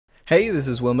Hey, this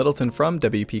is Will Middleton from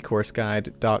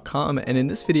WPCourseGuide.com, and in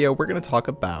this video we're going to talk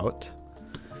about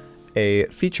a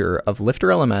feature of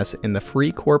LifterLMS in the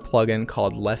free core plugin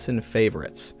called Lesson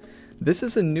Favorites. This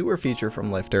is a newer feature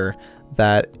from Lifter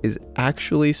that is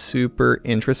actually super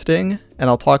interesting, and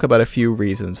I'll talk about a few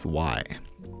reasons why.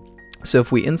 So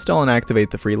if we install and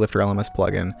activate the free LifterLMS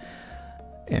plugin,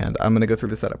 and I'm going to go through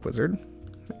the setup wizard,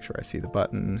 make sure I see the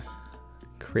button,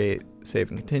 create, save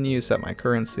and continue, set my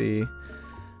currency.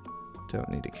 Don't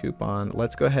need a coupon.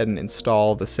 Let's go ahead and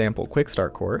install the sample quick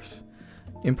start course,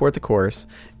 import the course,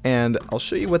 and I'll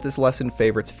show you what this lesson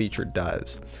favorites feature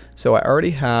does. So I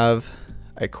already have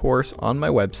a course on my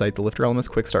website, the LifterLMS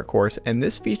quick start course, and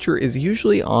this feature is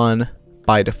usually on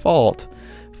by default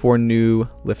for new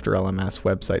LifterLMS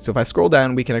websites. So if I scroll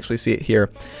down, we can actually see it here,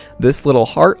 this little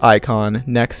heart icon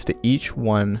next to each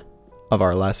one of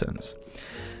our lessons.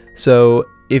 So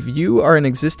if you are an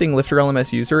existing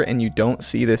LifterLMS user and you don't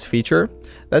see this feature,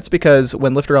 that's because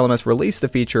when LifterLMS released the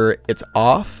feature, it's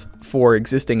off for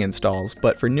existing installs,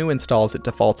 but for new installs, it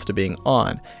defaults to being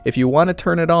on. If you want to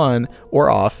turn it on or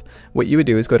off, what you would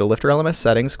do is go to LifterLMS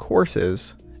Settings,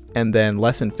 Courses, and then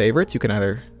Lesson Favorites. You can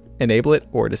either enable it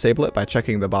or disable it by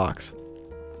checking the box,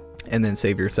 and then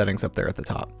save your settings up there at the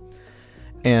top.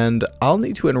 And I'll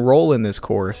need to enroll in this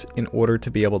course in order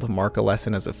to be able to mark a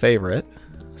lesson as a favorite.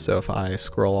 So if I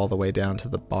scroll all the way down to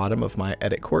the bottom of my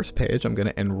edit course page, I'm going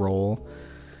to enroll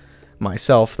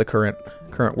myself, the current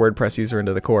WordPress user,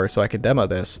 into the course so I can demo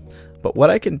this. But what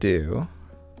I can do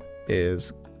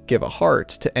is give a heart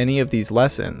to any of these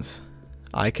lessons.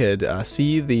 I could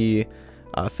see the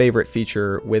favorite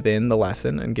feature within the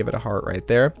lesson and give it a heart right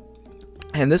there.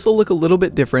 And this will look a little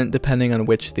bit different depending on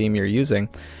which theme you're using.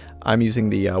 I'm using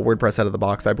the WordPress out of the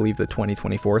box, I believe the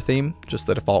 2024 theme, just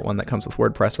the default one that comes with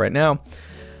WordPress right now.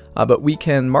 But we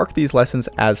can mark these lessons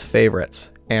as favorites.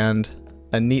 And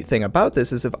a neat thing about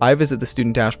this is if I visit the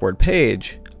student dashboard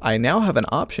page, I now have an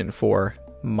option for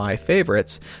my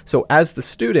favorites. So as the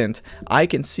student, I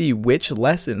can see which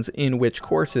lessons in which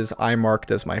courses I marked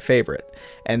as my favorite.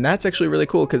 And that's actually really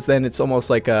cool because then it's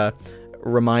almost like a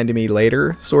remind me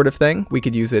later sort of thing. We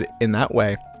could use it in that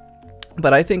way.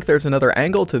 But I think there's another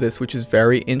angle to this which is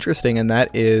very interesting, and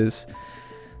that is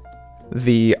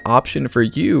the option for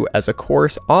you as a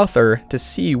course author to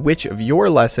see which of your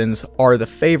lessons are the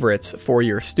favorites for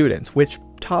your students, which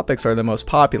topics are the most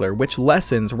popular, which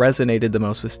lessons resonated the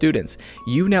most with students.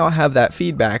 You now have that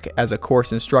feedback as a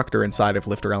course instructor inside of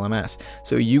LifterLMS.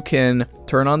 So you can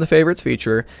turn on the favorites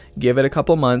feature, give it a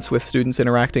couple months with students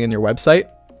interacting on your website,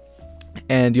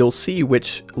 and you'll see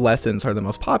which lessons are the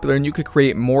most popular, and you could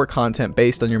create more content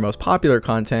based on your most popular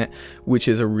content, which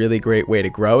is a really great way to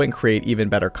grow and create even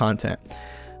better content.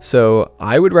 So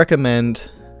I would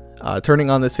recommend turning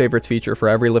on this favorites feature for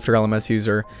every LifterLMS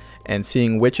user and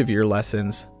seeing which of your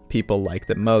lessons people like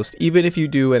the most. Even if you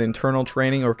do an internal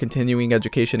training or continuing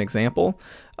education example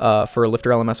for a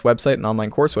LifterLMS website, an online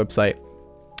course website,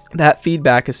 that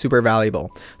feedback is super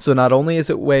valuable. So not only is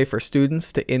it a way for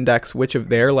students to index which of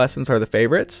their lessons are the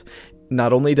favorites,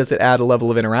 not only does it add a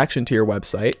level of interaction to your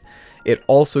website, it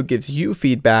also gives you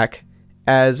feedback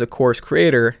as a course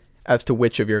creator as to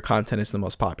which of your content is the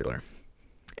most popular.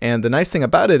 And the nice thing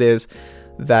about it is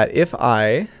that if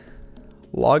I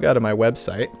log out of my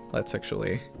website, let's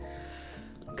actually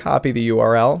copy the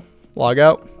URL, log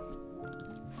out,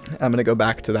 I'm going to go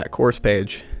back to that course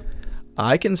page.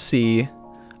 I can see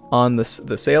on the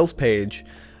sales page,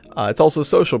 it's also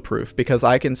social proof because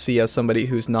I can see, as somebody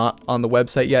who's not on the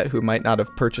website yet, who might not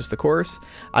have purchased the course,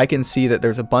 I can see that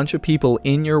there's a bunch of people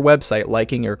in your website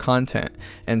liking your content.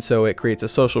 And so it creates a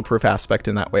social proof aspect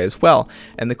in that way as well.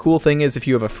 And the cool thing is, if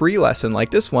you have a free lesson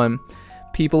like this one,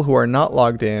 people who are not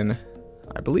logged in,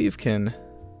 I believe can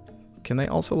they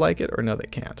also like it, or no, they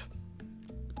can't?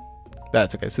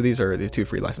 That's okay. So these are the two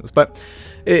free lessons, but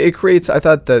it creates, I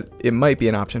thought that it might be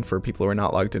an option for people who are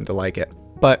not logged in to like it,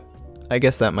 but I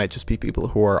guess that might just be people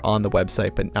who are on the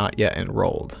website but not yet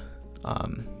enrolled.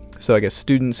 So I guess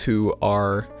students who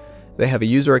they have a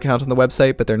user account on the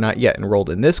website but they're not yet enrolled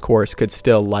in this course could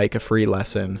still like a free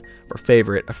lesson or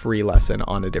favorite a free lesson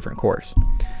on a different course.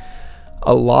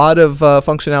 A lot of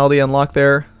functionality unlocked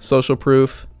there: social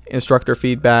proof, instructor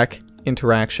feedback,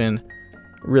 interaction.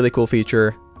 Really cool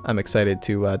feature. I'm excited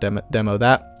to demo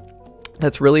that.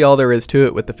 That's really all there is to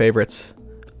it with the favorites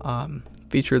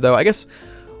feature, though. I guess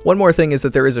one more thing is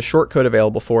that there is a shortcode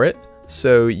available for it.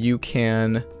 So you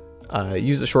can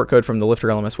use the shortcode from the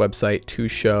LifterLMS website to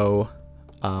show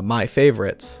my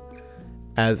favorites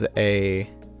as a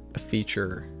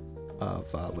feature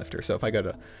of Lifter. So if I go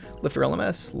to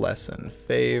LifterLMS, lesson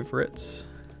favorites,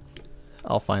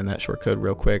 I'll find that shortcode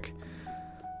real quick.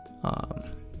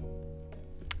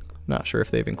 not sure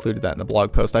if they've included that in the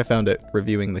blog post. I found it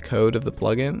reviewing the code of the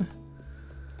plugin.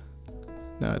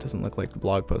 No, it doesn't look like the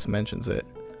blog post mentions it.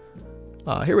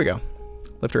 Here we go.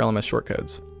 LifterLMS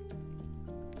shortcodes.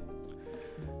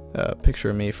 A picture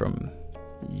of me from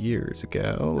years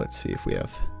ago. Let's see if we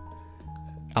have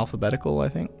alphabetical, I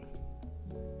think.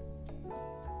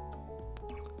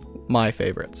 My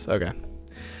favorites. Okay.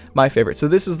 My favorites. So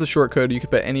this is the shortcode you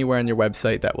could put anywhere on your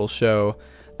website that will show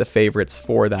the favorites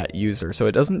for that user. So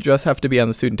it doesn't just have to be on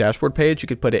the student dashboard page. You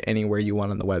could put it anywhere you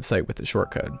want on the website with the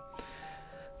shortcode.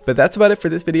 But that's about it for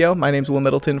this video. My name's Will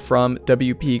Middleton from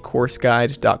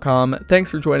WPCourseGuide.com.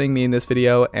 Thanks for joining me in this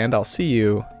video, and I'll see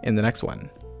you in the next one.